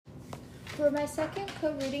For my second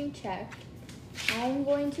co-reading check, I'm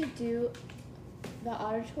going to do the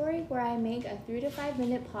auditory, where I make a 3 to 5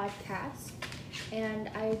 minute podcast and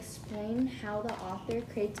I explain how the author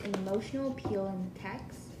creates an emotional appeal in the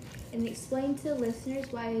text and explain to the listeners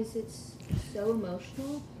why is it so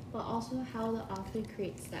emotional, but also how the author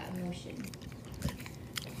creates that emotion.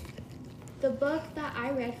 The book that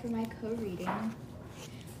I read for my co-reading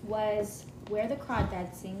was Where the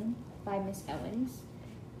Crawdads Sing by Miss Owens,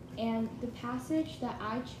 and the passage that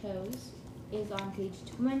I chose is on page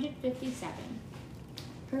 257.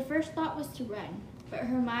 Her first thought was to run, but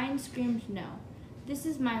her mind screamed no. This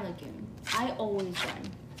is my lagoon. I always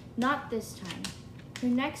run. Not this time. Her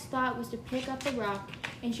next thought was to pick up a rock,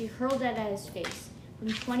 and she hurled it at his face from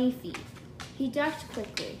 20 feet. He ducked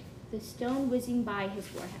quickly, the stone whizzing by his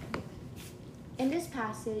forehead. In this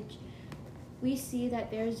passage, we see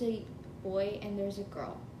that there's a boy and there's a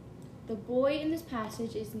girl. The boy in this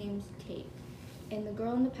passage is named Tate, and the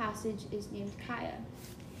girl in the passage is named Kaya.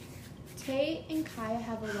 Tate and Kaya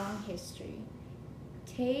have a long history.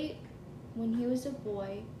 Tate, when he was a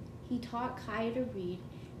boy, he taught Kaya to read,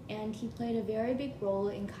 and he played a very big role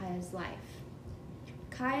in Kaya's life.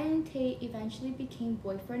 Kaya and Tate eventually became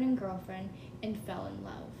boyfriend and girlfriend and fell in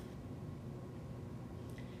love.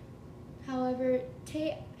 However,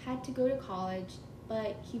 Tate had to go to college,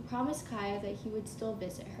 but he promised Kaya that he would still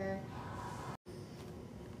visit her.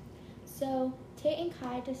 So Tate and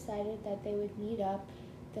Kaya decided that they would meet up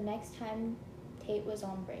the next time Tate was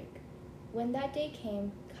on break. When that day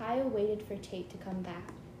came, Kaya waited for Tate to come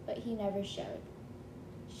back, but he never showed.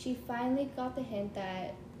 She finally got the hint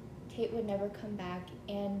that Tate would never come back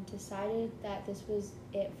and decided that this was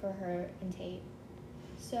it for her and Tate.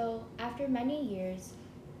 So after many years,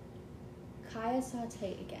 Kaya saw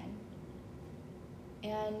Tate again,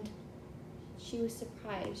 and she was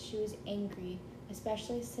surprised, she was angry,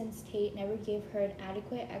 especially since Tate never gave her an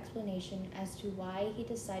adequate explanation as to why he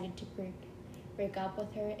decided to break up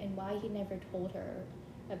with her and why he never told her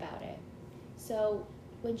about it. So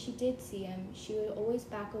when she did see him, she would always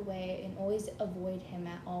back away and always avoid him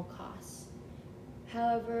at all costs.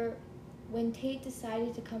 However, when Tate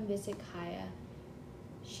decided to come visit Kaya,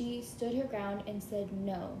 she stood her ground and said,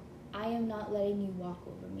 "No, I am not letting you walk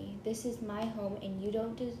over me. This is my home and you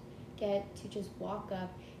don't get to just walk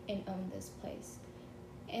up and own this place."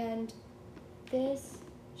 And this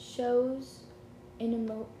shows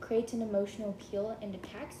creates an emotional appeal in the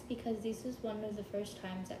text, because this is one of the first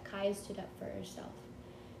times that Kaya stood up for herself,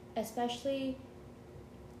 especially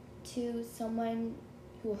to someone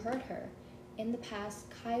who hurt her. In the past,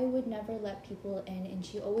 Kaya would never let people in, and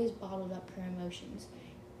she always bottled up her emotions.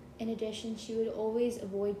 In addition, she would always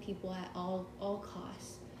avoid people at all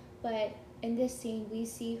costs. But in this scene, we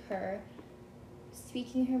see her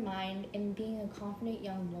speaking her mind and being a confident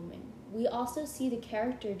young woman. We also see the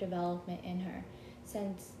character development in her,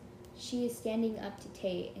 since she is standing up to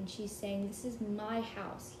Tate and she's saying, "This is my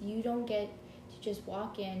house. You don't get to just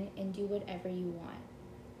walk in and do whatever you want."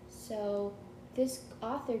 So this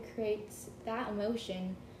author creates that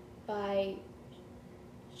emotion by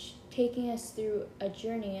taking us through a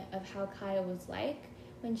journey of how Kaya was like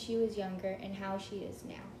when she was younger and how she is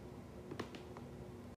now.